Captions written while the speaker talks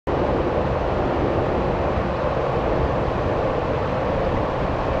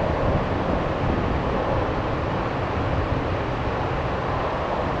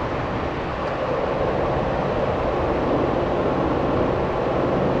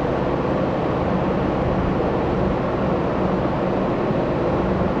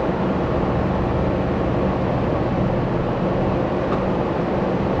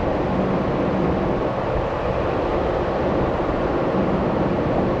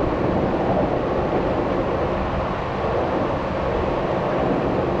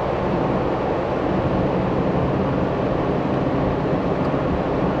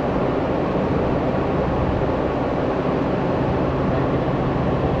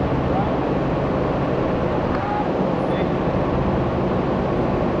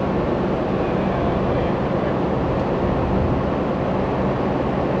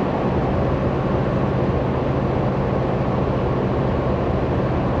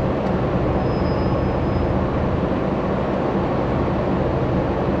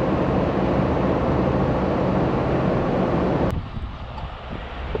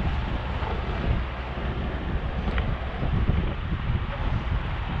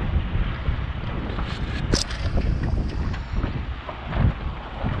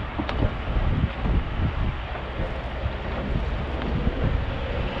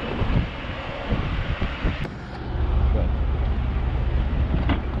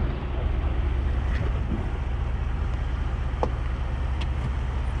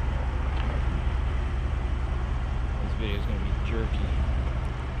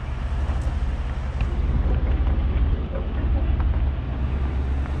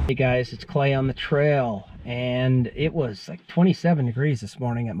Hey guys, it's Clay on the trail, and it was like 27 degrees this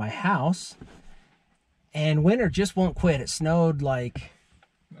morning at my house, and winter just won't quit. It snowed like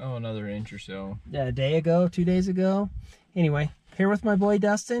another inch or so a day ago, 2 days ago. Anyway, here with my boy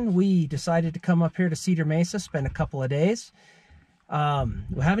Dustin, we decided to come up here to Cedar Mesa, spend a couple of days. We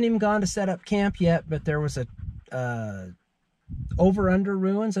haven't even gone to set up camp yet, but there was a over-under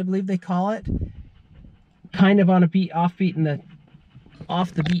ruins, I believe they call it, kind of on a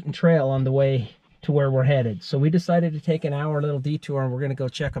off the beaten trail on the way to where we're headed. So we decided to take an hour little detour, and we're going to go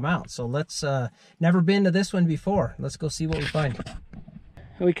check them out. So let's, never been to this one before. Let's go see what we find.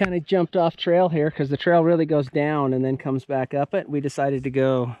 We kind of jumped off trail here because the trail really goes down and then comes back up it. We decided to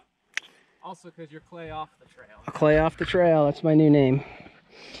go. Also because you're Clay off the trail. Clay off the trail, that's my new name.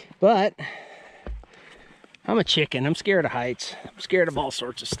 But I'm a chicken. I'm scared of heights. I'm scared of all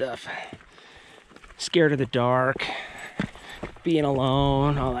sorts of stuff. Scared of the dark, being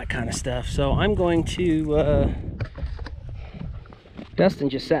alone, all that kind of stuff. So I'm going to, Dustin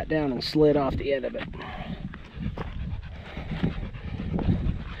just sat down and slid off the end of it.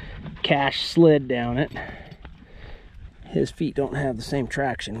 Cash slid down it. His feet don't have the same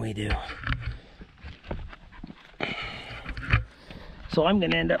traction we do. So I'm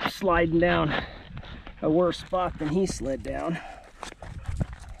gonna end up sliding down a worse spot than he slid down.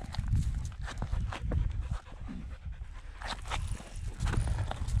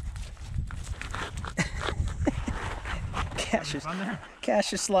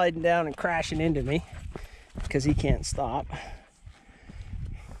 Cash is sliding down and crashing into me because he can't stop.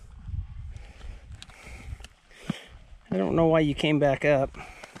 I don't know why you came back up.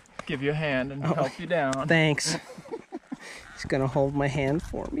 Give you a hand and help you down. Thanks. He's gonna hold my hand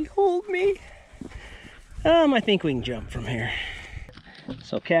for me. Hold me. I think we can jump from here.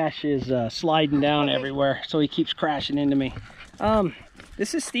 So Cash is sliding down everywhere, so he keeps crashing into me.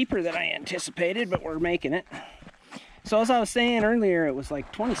 This is steeper than I anticipated, but we're making it. So as I was saying earlier, it was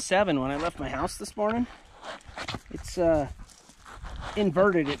like 27 when I left my house this morning. It's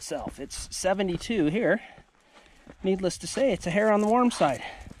inverted itself. It's 72 here. Needless to say, it's a hair on the warm side,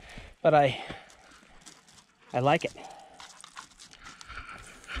 but I like it.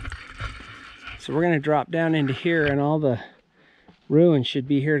 So we're going to drop down into here, and all the ruins should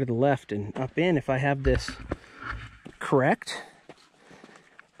be here to the left and up in, if I have this correct.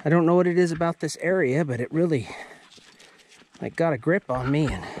 I don't know what it is about this area, but it really like got a grip on me,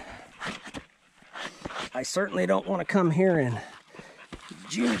 and I certainly don't want to come here in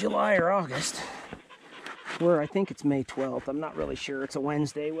June, July, or August. Where I think it's May 12th. I'm not really sure. It's a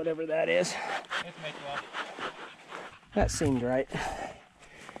Wednesday, whatever that is. It's May 12th. That seemed right.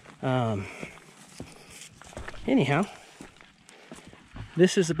 Anyhow,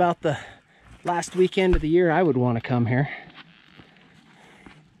 this is about the last weekend of the year I would want to come here.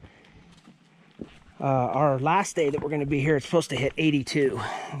 Our last day that we're going to be here, it's supposed to hit 82.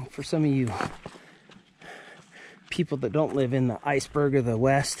 For some of you people that don't live in the iceberg of the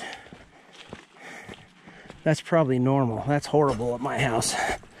West, that's probably normal. That's horrible at my house.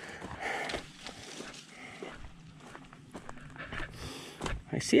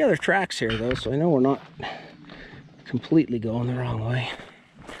 I see other tracks here though, so I know we're not completely going the wrong way.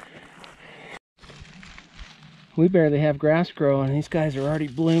 We barely have grass growing. These guys are already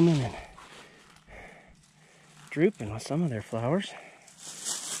blooming and drooping with some of their flowers.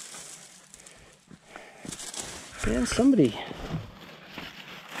 And somebody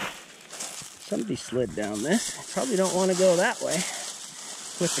slid down this. Probably don't want to go that way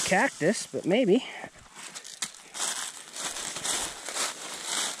with the cactus, but maybe.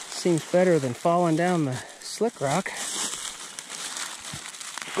 Seems better than falling down the slick rock.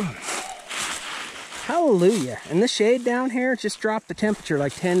 Hallelujah. And the shade down here just dropped the temperature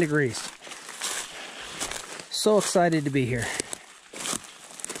like 10 degrees. So excited to be here.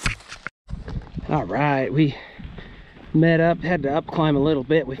 All right, we met up, had to up climb a little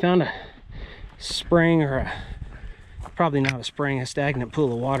bit. We found a spring, or probably not a spring, a stagnant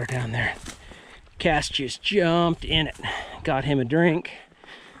pool of water down there. Cass just jumped in it, got him a drink,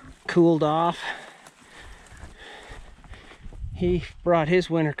 cooled off. He brought his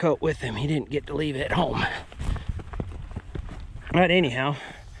winter coat with him. He didn't get to leave it at home. But anyhow,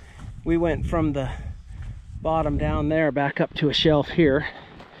 we went from the bottom down there back up to a shelf here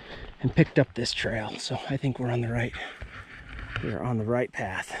and picked up this trail. So I think we're on the right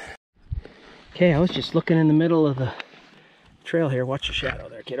path. Okay, I was just looking in the middle of the trail here. Watch your shadow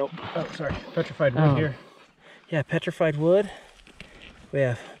there, kiddo. Oh, sorry. Petrified wood here. Yeah, petrified wood. We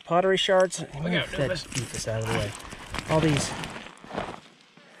have pottery shards. Move this out of the way. All these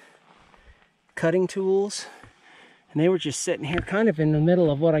cutting tools And they were just sitting here kind of in the middle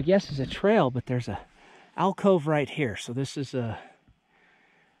of what I guess is a trail, but there's a alcove right here. So this is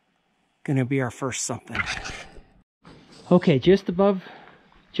gonna be our first something. Okay, just above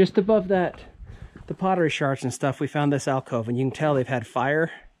that, the pottery shards and stuff, we found this alcove, and you can tell they've had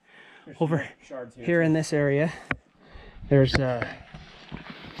fire over here in this area. There's some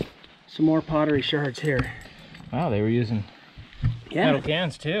more pottery shards here. Wow, they were using metal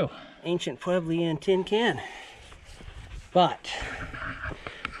cans too. Ancient Puebloan tin can. But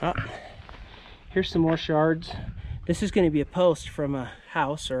here's some more shards. This is going to be a post from a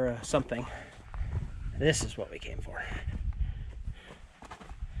house or something. This is what we came for.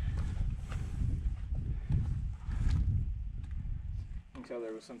 So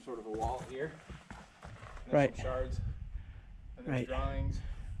there was some sort of a wall here. Right. Some shards. And there's drawings.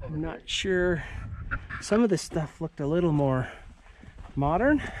 I'm not sure. Some of this stuff looked a little more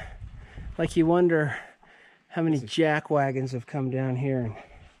modern. Like you wonder how many jack wagons have come down here and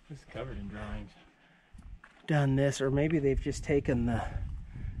this is covered in drawings. Done this, or maybe they've just taken the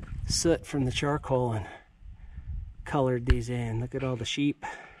soot from the charcoal and colored these in. Look at all the sheep.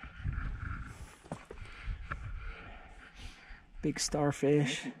 Big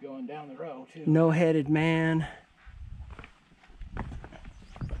starfish. Keep going down the row too. No-headed man.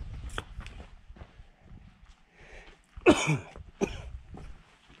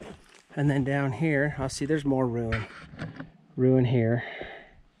 And then down here, I'll see there's more ruin here.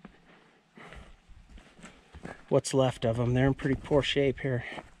 What's left of them, they're in pretty poor shape here.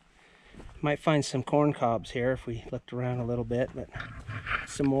 Might find some corn cobs here if we looked around a little bit, but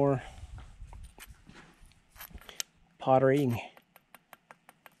some more pottery.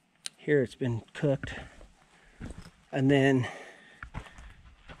 Here it's been cooked. And then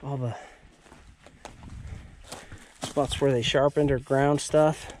all the spots where they sharpened or ground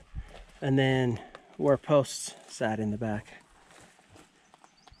stuff. And then where posts sat in the back.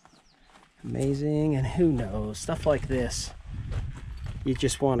 Amazing, and who knows, stuff like this. You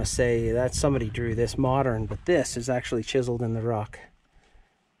just want to say that somebody drew this modern, but this is actually chiseled in the rock.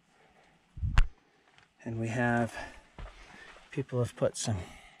 And we have, people have put some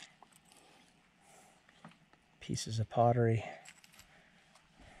pieces of pottery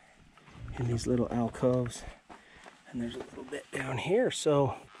in these little alcoves. And there's a little bit down here,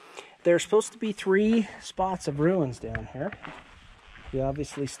 so there's supposed to be 3 spots of ruins down here. We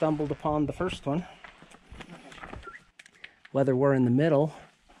obviously stumbled upon the first one. Whether we're in the middle,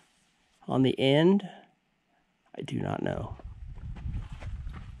 on the end, I do not know.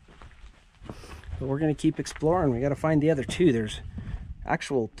 But we're going to keep exploring. We got to find the other 2. There's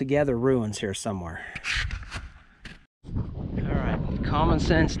actual together ruins here somewhere. All right, common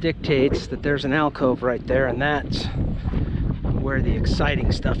sense dictates that there's an alcove right there, and that's where the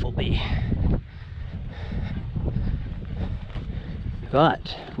exciting stuff will be.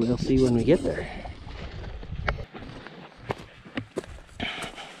 But we'll see when we get there.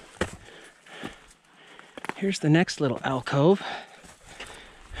 Here's the next little alcove.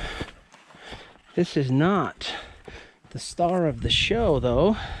 This is not the star of the show,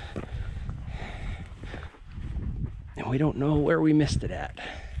 though. And we don't know where we missed it at.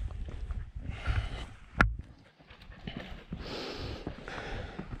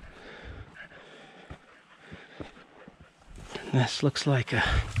 This looks like a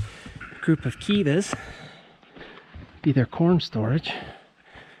group of kivas. Be their corn storage,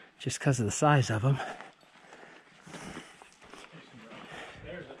 just because of the size of them.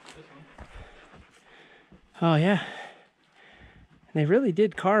 Oh yeah, they really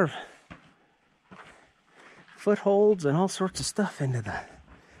did carve footholds and all sorts of stuff into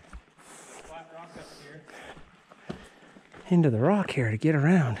the rock here to get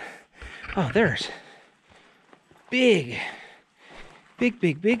around. Oh, there's big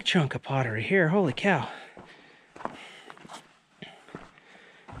chunk of pottery here. Holy cow.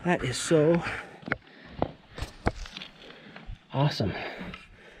 That is so awesome.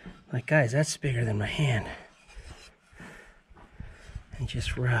 Like, guys, that's bigger than my hand. And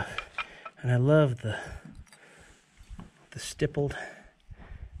just rough. And I love the stippled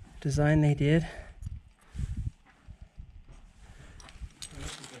design they did.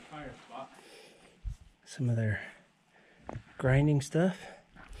 This is their fire spot. Some of their grinding stuff.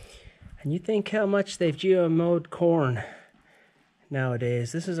 And you think how much they've GMO'd corn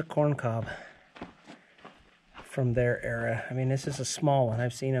nowadays. This is a corn cob from their era. I mean, this is a small one.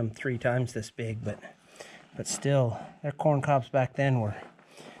 I've seen them 3 times this big, but still, their corn cobs back then were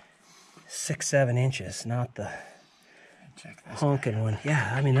 6-7 inches, not the honking one.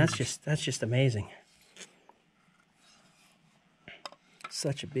 Yeah, I mean, that's just amazing.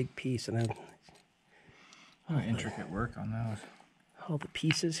 Such a big piece, and then, Oh, intricate work on those. All the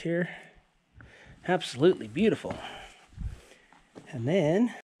pieces here. Absolutely beautiful. And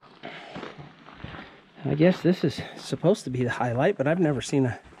then, I guess this is supposed to be the highlight, but I've never seen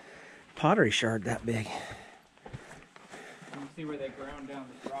a pottery shard that big. You can see where they ground down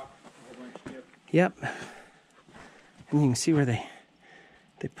this rock a whole bunch too. Yep. And you can see where they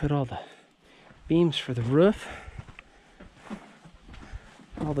put all the beams for the roof.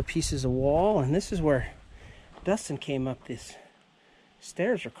 All the pieces of wall, and this is where Dustin came up. These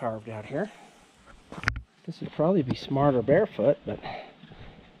stairs are carved out here. This would probably be smarter barefoot, but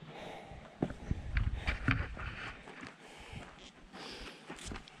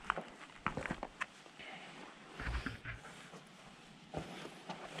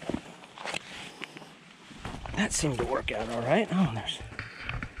that seemed to work out all right. Oh, and there's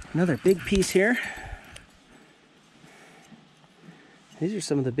another big piece here. These are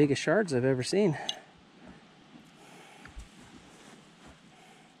some of the biggest shards I've ever seen.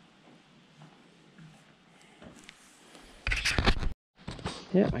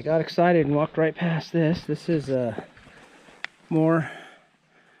 Yeah, I got excited and walked right past this. This is more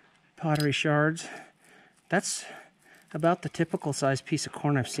pottery shards. That's about the typical size piece of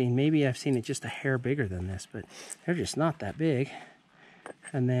corn I've seen. Maybe I've seen it just a hair bigger than this, but they're just not that big.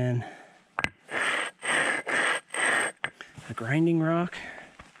 And then a grinding rock.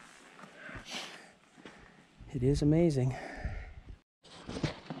 It is amazing.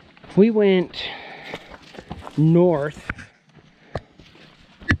 We went north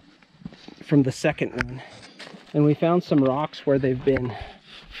from the second one, and we found some rocks where they've been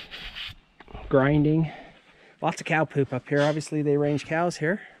grinding. Lots of cow poop up here. Obviously they range cows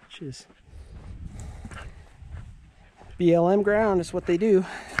here, which is BLM ground, is what they do.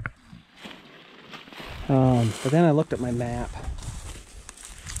 But then I looked at my map.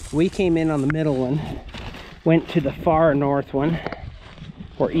 We came in on the middle one, went to the far north one,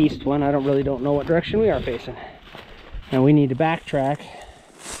 or east one. I don't know what direction we are facing. Now we need to backtrack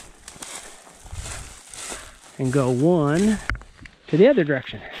and go one to the other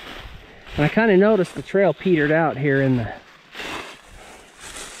direction. And I kind of noticed the trail petered out here in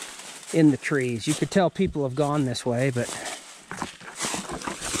the trees. You could tell people have gone this way, but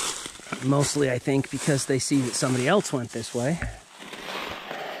mostly I think because they see that somebody else went this way.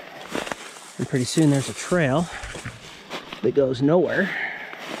 And pretty soon there's a trail that goes nowhere.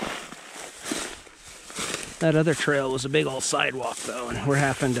 That other trail was a big old sidewalk though, and we're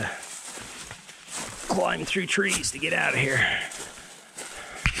having to climb through trees to get out of here.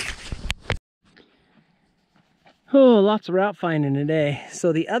 Oh, lots of route finding today.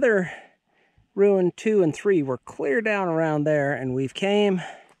 So the other ruin 2 and 3 were clear down around there, and we've came,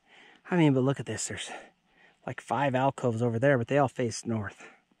 I mean, but look at this. There's like 5 alcoves over there, but they all face north.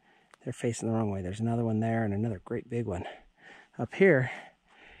 They're facing the wrong way. There's another one there and another great big one up here.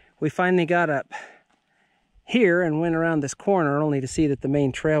 We finally got up here and went around this corner only to see that the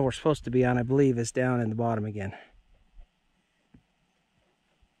main trail we're supposed to be on, I believe, is down in the bottom again.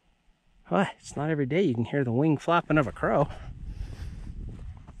 Well, it's not every day you can hear the wing flapping of a crow.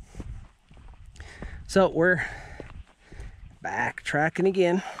 So we're backtracking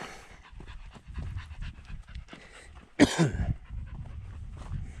again.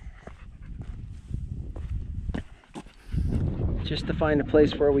 Just to find a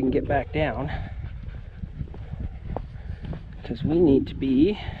place where we can get back down. Because we need to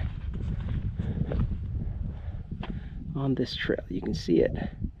be on this trail. You can see it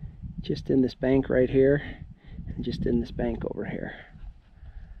just in this bank right here and just in this bank over here.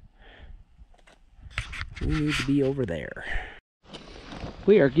 We need to be over there.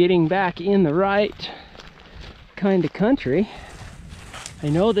 We are getting back in the right kind of country. I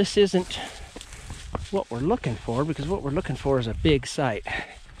know this isn't what we're looking for, because what we're looking for is a big site.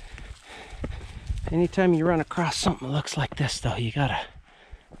 Anytime you run across something that looks like this though, you gotta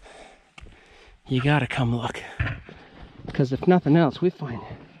come look. Because if nothing else, we find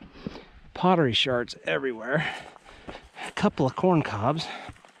pottery shards everywhere, a couple of corn cobs,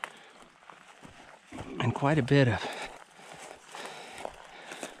 and quite a bit of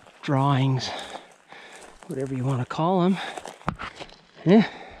drawings, whatever you want to call them. Yeah,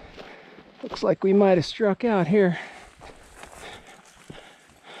 looks like we might have struck out here.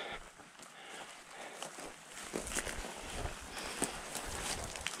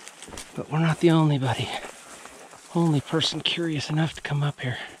 But we're not the only person curious enough to come up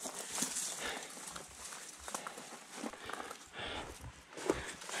here.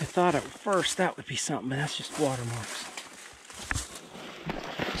 I thought at first that would be something, but that's just watermarks.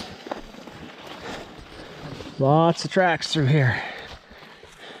 Lots of tracks through here.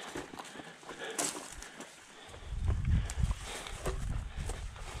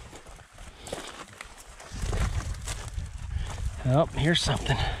 Oh, here's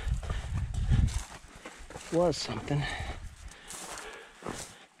something. Was something.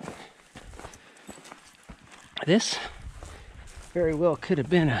 This very well could have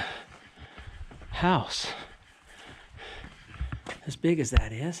been a house. As big as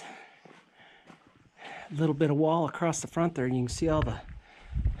that is. A little bit of wall across the front there, and you can see all the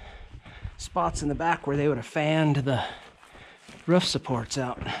spots in the back where they would have fanned the roof supports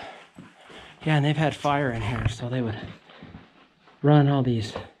out. Yeah, and they've had fire in here, so they would run all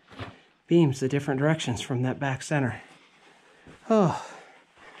these beams the different directions from that back center. Oh,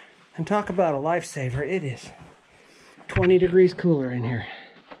 and talk about a lifesaver. It is 20 degrees cooler in here.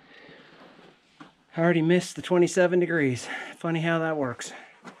 I already missed the 27 degrees. Funny how that works.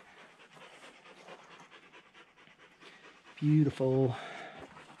 Beautiful.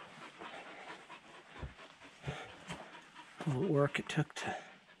 All the work it took to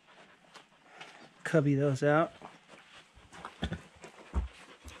cubby those out.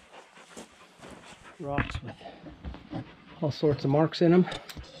 Rocks with all sorts of marks in them.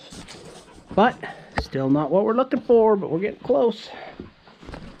 But still not what we're looking for, but we're getting close.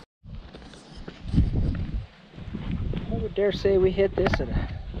 I would dare say we hit this at a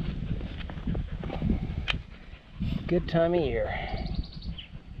good time of year.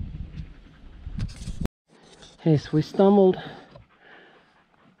 Okay, so we stumbled.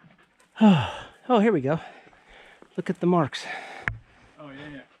 Oh, here we go. Look at the marks. Oh,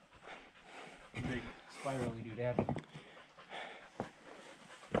 yeah. Big spirally doodad.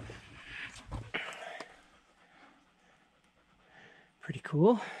 Pretty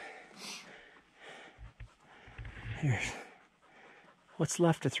cool. Here's what's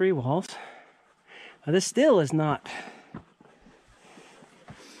left of 3 walls. Now this still is not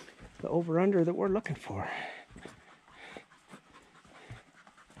the over-under that we're looking for.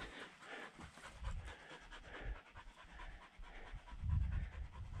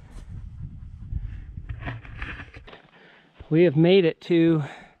 We have made it to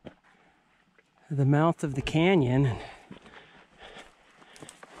the mouth of the canyon, and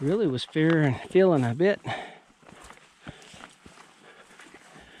really was feeling a bit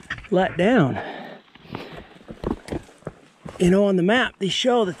let down. You know, on the map they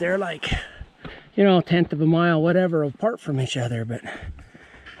show that they're like, you know, 1/10 of a mile, whatever, apart from each other, but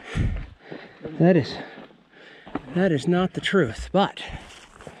that is not the truth. But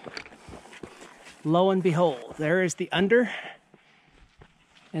lo and behold, there is the under,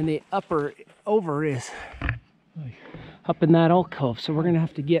 and the upper over is up in that alcove, so we're gonna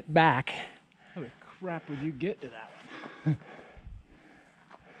have to get back. How the crap would you get to that one?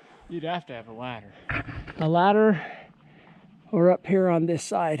 You'd have to have a ladder. A ladder, or up here on this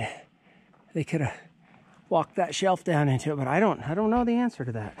side, they could have walked that shelf down into it, but I don't know the answer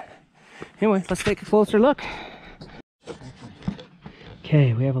to that. Anyway, let's take a closer look.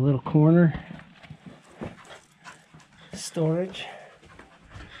 Okay, we have a little corner storage.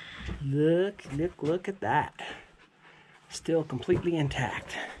 Look at that. Still completely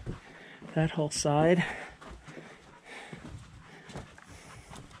intact. That whole side.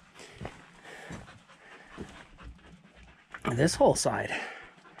 And this whole side.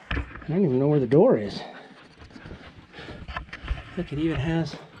 I don't even know where the door is. Look, it even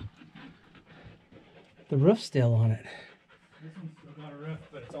has the roof still on it. This one's still got a roof,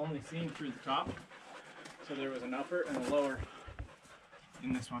 but it's only seen through the top. So there was an upper and a lower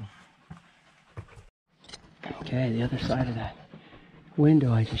in this one. Okay, the other side of that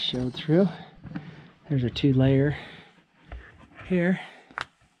window I just showed through. There's a 2-layer here.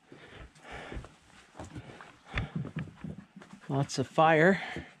 Lots of fire,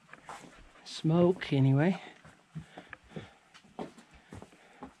 smoke anyway.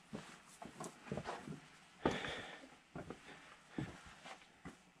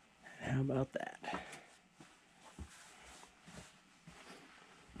 How about that?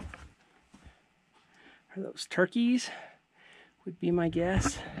 Are those turkeys? Would be my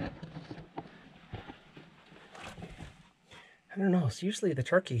guess. I don't know. It's usually the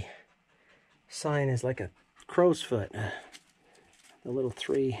turkey sign is like a crow's foot. The little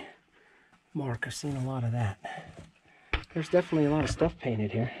 3 mark. I've seen a lot of that. There's definitely a lot of stuff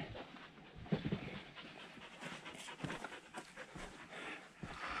painted here.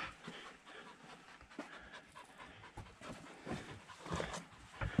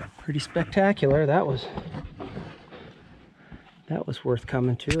 Pretty spectacular. That was worth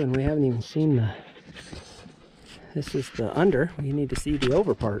coming to, and we haven't even seen the, this is the under. We need to see the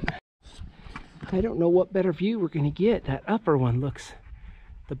over part. I don't know what better view we're going to get. That upper one looks,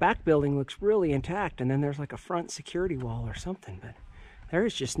 the back building looks really intact, and then there's like a front security wall or something, but there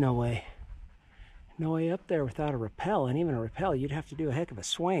is just no way No way up there without a rappel, and even a rappel, you'd have to do a heck of a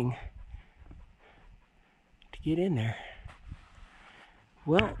swing to get in there.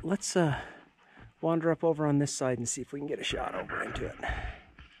 Well, let's wander up over on this side and see if we can get a shot over into it.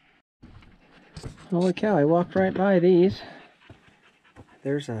 Holy cow, I walked right by these.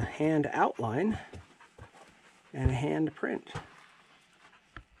 There's a hand outline and a hand print.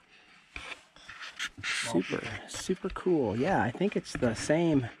 Super cool. Yeah, I think it's the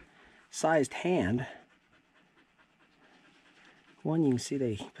same sized hand. One you can see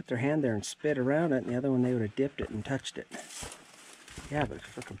they put their hand there and spit around it, and the other one they would have dipped it and touched it. Yeah, but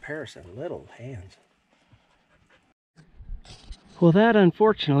for comparison, little hands. Well, that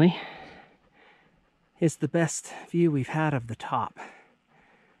unfortunately is the best view we've had of the top.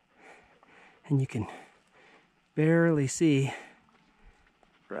 And you can barely see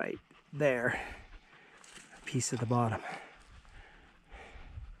right there a piece of the bottom.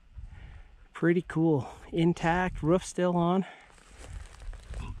 Pretty cool. Intact, roof still on.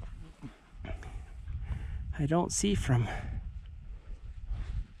 I don't see from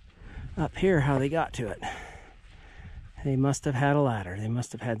up here how they got to it. They must have had a ladder. They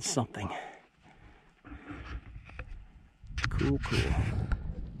must have had something. Cool.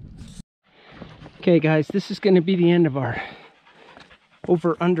 Okay guys, this is going to be the end of our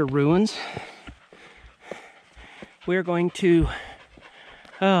over-under ruins. We're going to,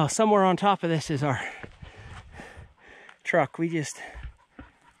 somewhere on top of this is our truck. We just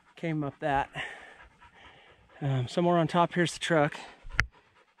came up that. Somewhere on top here's the truck.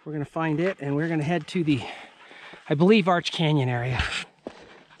 We're going to find it, and we're going to head to the, I believe, Arch Canyon area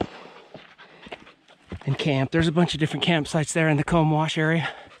and camp. There's a bunch of different campsites there in the Comb Wash area.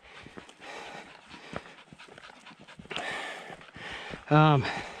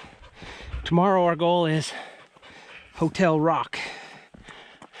 Tomorrow our goal is Hotel Rock.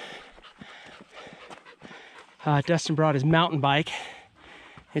 Dustin brought his mountain bike.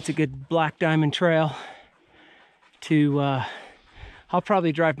 It's a good black diamond trail to, I'll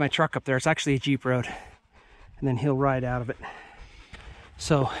probably drive my truck up there. It's actually a Jeep road, and then he'll ride out of it.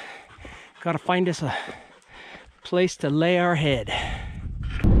 So, gotta find us a place to lay our head.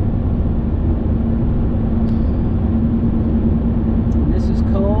 And this is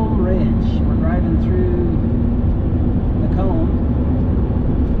Comb Ridge. We're driving through the comb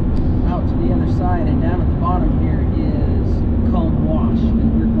out to the other side, and down at the bottom here is Comb Wash,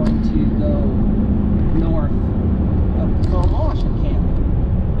 and we're going to go north of Comb Wash and camp.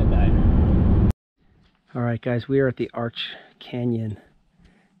 All right, guys, we are at the Arch Canyon.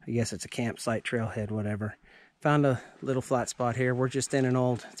 I guess it's a campsite, trailhead, whatever. Found a little flat spot here. We're just in an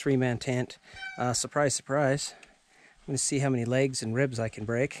old 3-man tent. Surprise, surprise. I'm going to see how many legs and ribs I can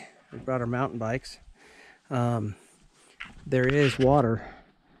break. We brought our mountain bikes. There is water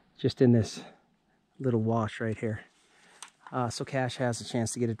just in this little wash right here. So Cash has a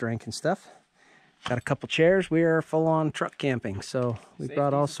chance to get a drink and stuff. Got a couple chairs. We are full-on truck camping, so we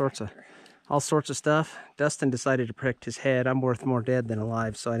brought all sorts of stuff. Dustin decided to protect his head. I'm worth more dead than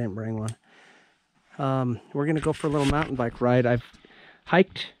alive, so I didn't bring one. We're gonna go for a little mountain bike ride. I've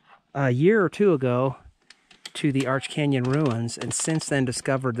hiked a year or two ago to the Arch Canyon ruins, and since then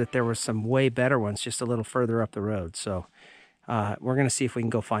discovered that there were some way better ones just a little further up the road. So we're gonna see if we can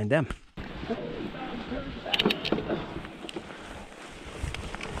go find them.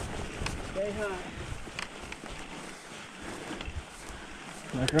 Stay high.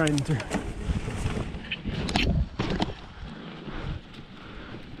 Like riding through.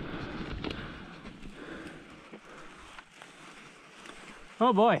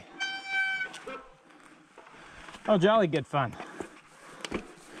 Oh boy. Oh, jolly good fun.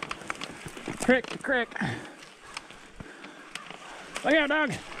 Crick. Look out,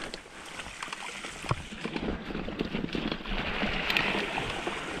 dog.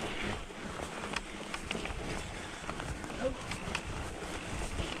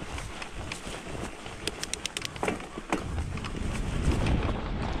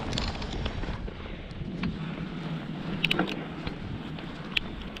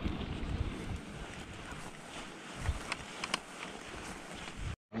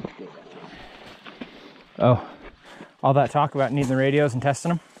 Oh, all that talk about needing the radios and testing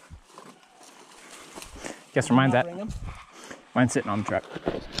them. Guess where mine's at? Mine's sitting on the truck.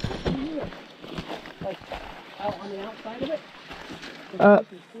 Like out on the outside of it?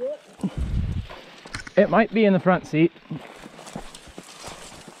 It might be in the front seat. I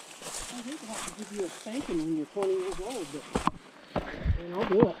think I'll have to give you a spanking when you're 20 years old, but I'll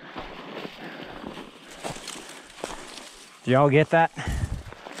do it. Do y'all get that?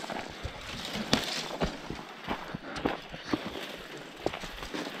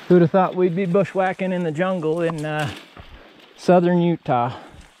 Who'd have thought we'd be bushwhacking in the jungle in southern Utah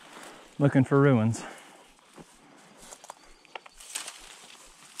looking for ruins.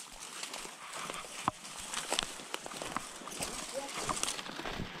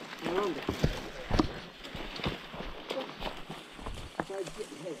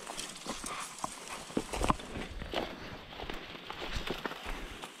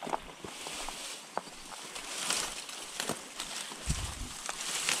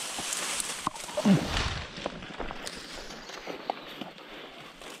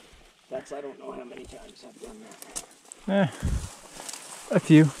 I don't know how many times I've done that. A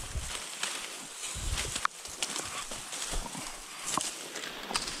few.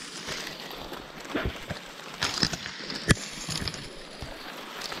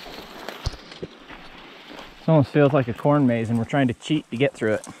 This almost feels like a corn maze and we're trying to cheat to get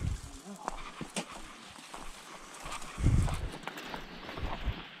through it.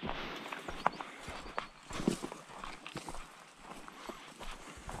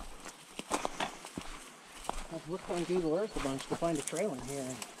 I've looked on Google Earth a bunch to find a trail in here,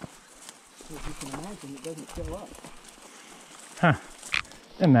 and as you can imagine, it doesn't fill up. Huh.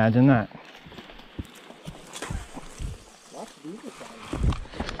 Imagine that. Lots of eagle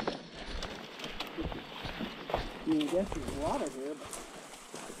signs. I mean, I guess there's water here, but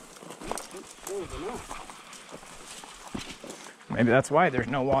it's still enough. Maybe that's why there's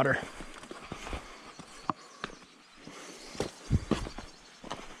no water.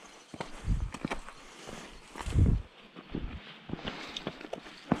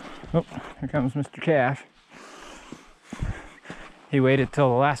 Oh, here comes Mr. Cash. He waited till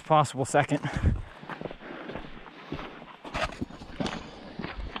the last possible second.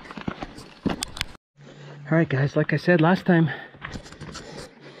 Alright guys, like I said last time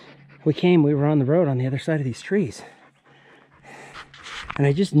we came, we were on the road on the other side of these trees. And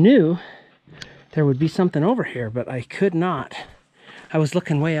I just knew there would be something over here, but I could not. I was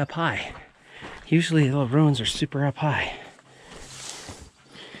looking way up high. Usually the ruins are super up high.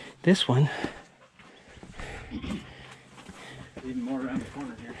 This one, Even more around the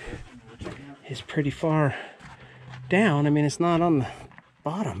corner here. is pretty far down. I mean, it's not on the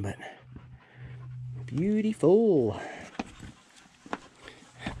bottom, but beautiful.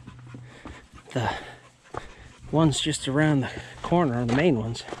 The ones just around the corner are the main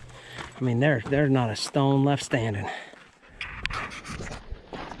ones. I mean, they're not a stone left standing.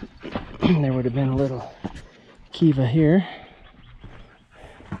 There would have been a little kiva here.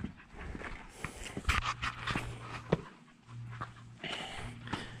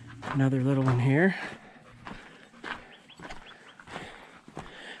 Another little one here. I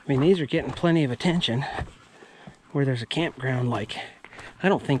mean, these are getting plenty of attention where there's a campground. Like, I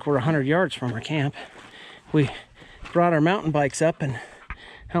don't think we're 100 yards from our camp. We brought our mountain bikes up and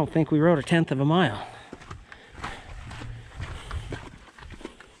I don't think we rode a 1/10 of a mile.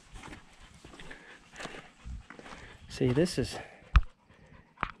 See, this is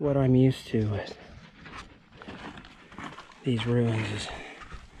what I'm used to with these ruins, is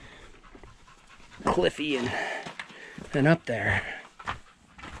cliffy and up there.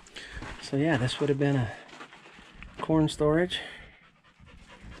 So yeah, this would have been a corn storage.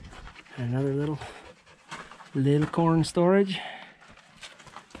 And another little corn storage.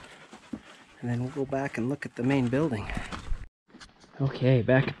 And then we'll go back and look at the main building. Okay,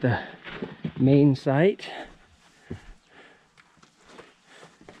 back at the main site.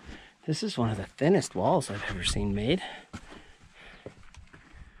 This is one of the thinnest walls I've ever seen made.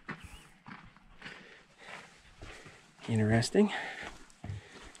 Interesting.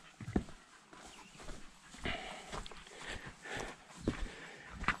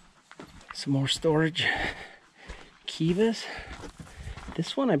 Some more storage kivas.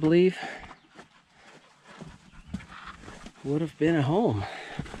 This one, I believe, would have been a home.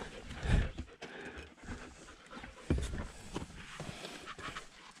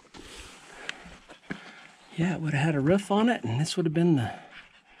 Yeah, it would have had a roof on it, and this would have been the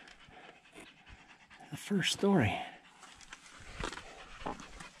first story.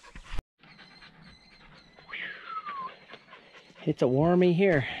 It's a warmy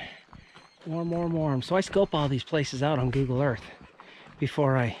here. Warm, warm, warm. So I scope all these places out on Google Earth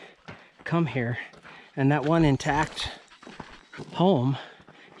before I come here. And that one intact home,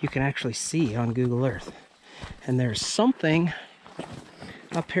 you can actually see on Google Earth. And there's something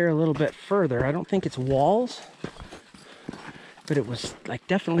up here a little bit further. I don't think it's walls, but it was like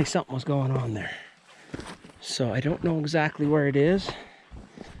definitely something was going on there. So I don't know exactly where it is,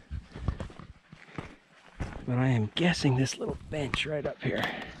 but I am guessing this little bench right up here.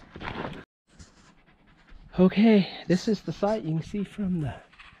 Okay, this is the site. You can see from the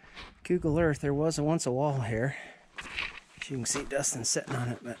Google Earth, there was once a wall here. As you can see, Dustin sitting on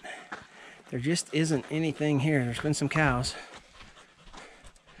it, but there just isn't anything here. There's been some cows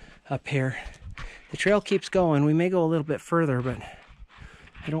up here. The trail keeps going. We may go a little bit further, but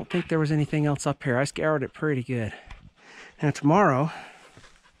I don't think there was anything else up here. I scoured it pretty good. Now tomorrow,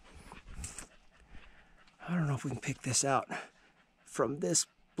 I don't know if we can pick this out from this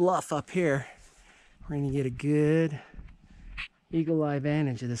bluff up here. We're going to get a good eagle eye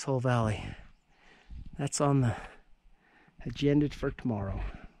vantage of this whole valley. That's on the agenda for tomorrow.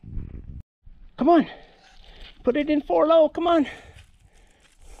 Come on, put it in 4 low. Come on,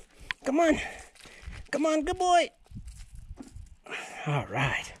 come on, come on, good boy. All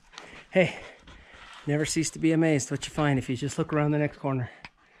right. Hey, never cease to be amazed what you find if you just look around the next corner.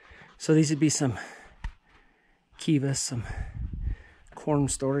 So these would be some kivas, some corn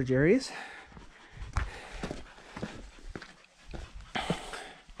storage areas.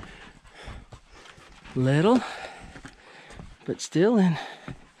 Little, but still in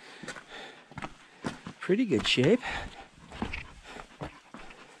pretty good shape.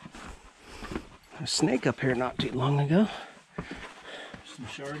 A snake up here not too long ago. Some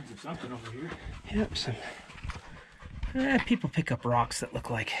shards of something over here. Yep, some. People pick up rocks that look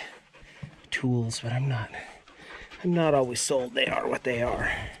like tools, but I'm not always sold they are what they are.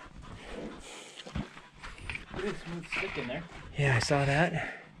 Pretty smooth stick in there. Yeah, I saw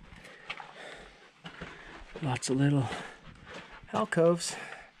that. Lots of little alcoves.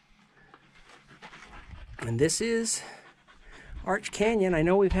 And this is Arch Canyon. I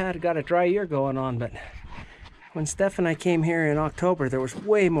know we've got a dry year going on, but when Steph and I came here in October, there was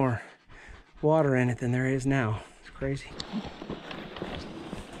way more water in it than there is now. It's crazy.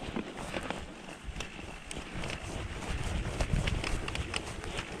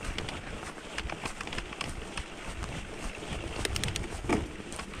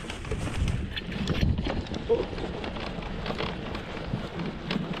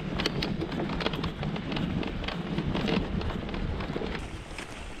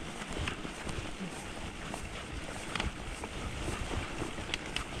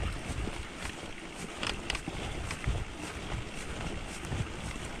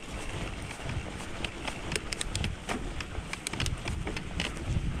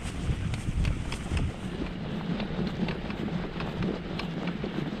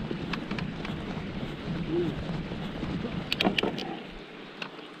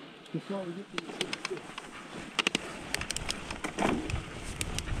 Before we get to the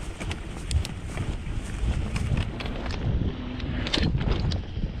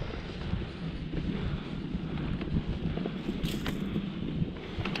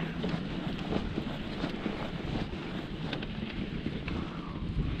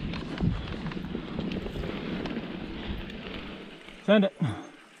send it.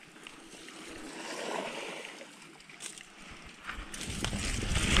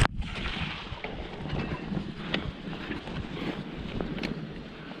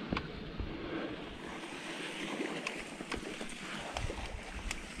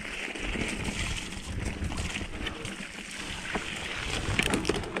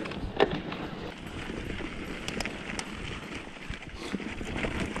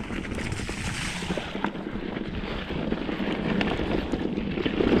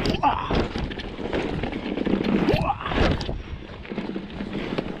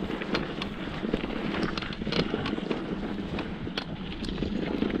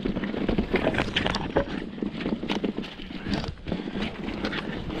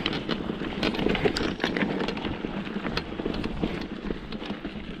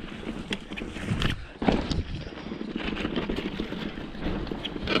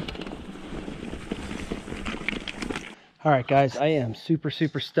 All right, guys, I am super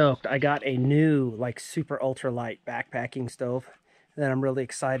stoked. I got a new, like, super ultralight backpacking stove that I'm really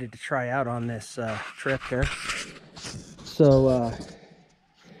excited to try out on this trip here. So,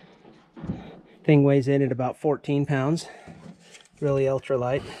 thing weighs in at about 14 pounds. Really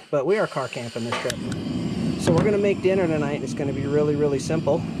ultralight, but we are car camping this trip. So we're gonna make dinner tonight. It's gonna be really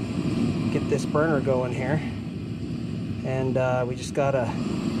simple. Get this burner going here. And we just gotta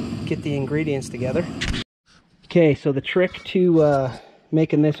get the ingredients together. Okay, so the trick to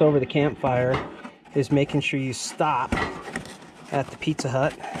making this over the campfire is making sure you stop at the Pizza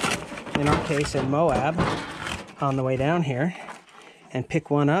Hut, in our case in Moab, on the way down here, and pick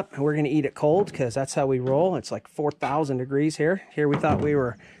one up. We're gonna eat it cold because that's how we roll. It's like 4,000 degrees here. Here we thought we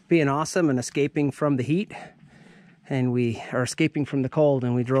were being awesome and escaping from the heat, and we are escaping from the cold,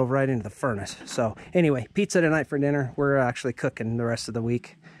 and we drove right into the furnace. So anyway, pizza tonight for dinner. We're actually cooking the rest of the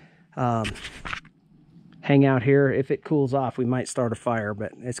week. hang out here. If it cools off, we might start a fire,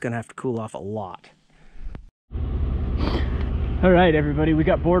 but it's gonna have to cool off a lot. All right, everybody, we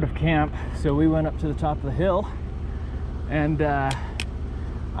got bored of camp, so we went up to the top of the hill, and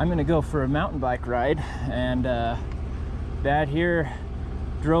I'm gonna go for a mountain bike ride. And Dad here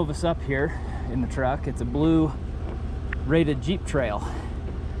drove us up here in the truck. It's a blue rated Jeep trail.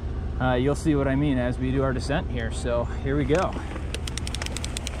 You'll see what I mean as we do our descent here. So here we go.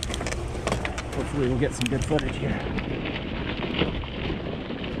 Hopefully we'll get some good footage here.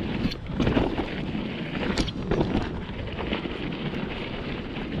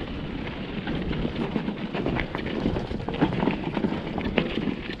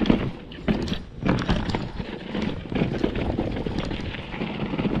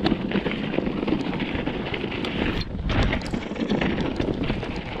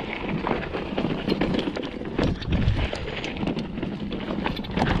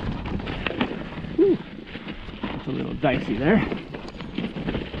 It's a little dicey there.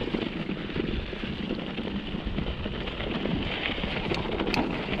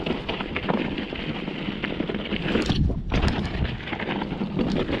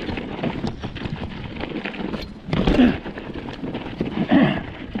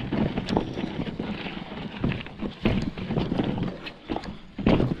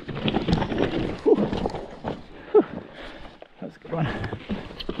 That's a good one.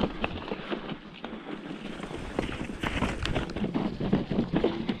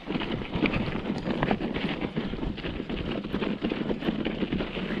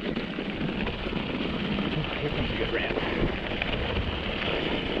 Here comes a good ramp.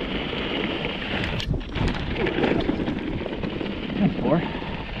 And 4.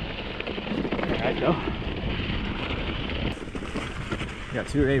 Alright, though. Got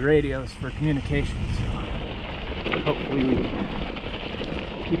 2 radios for communication, so hopefully we can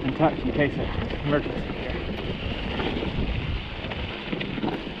keep in touch in case of emergency here.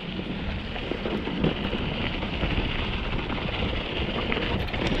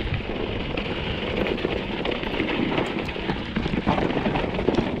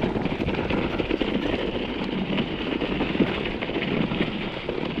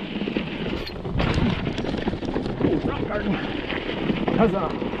 Rock garden. Huzzah!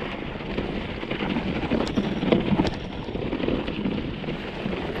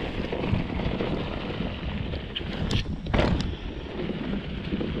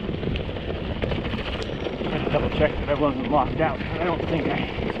 Double check that I wasn't locked out. I don't think I.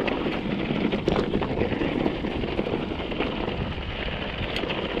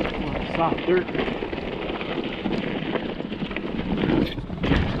 Soft dirt.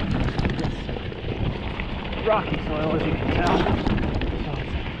 Rocky soil, as you can tell. So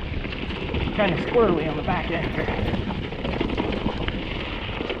it's kind of squirrely on the back end here.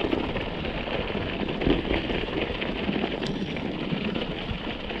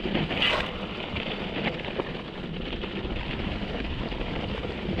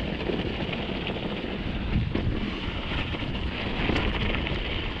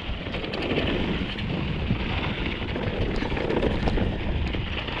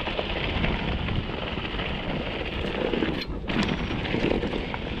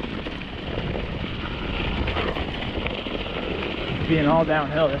 Being all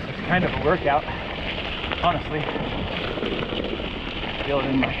downhill, this is kind of a workout, honestly. Feel it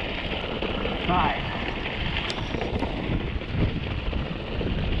in my thighs.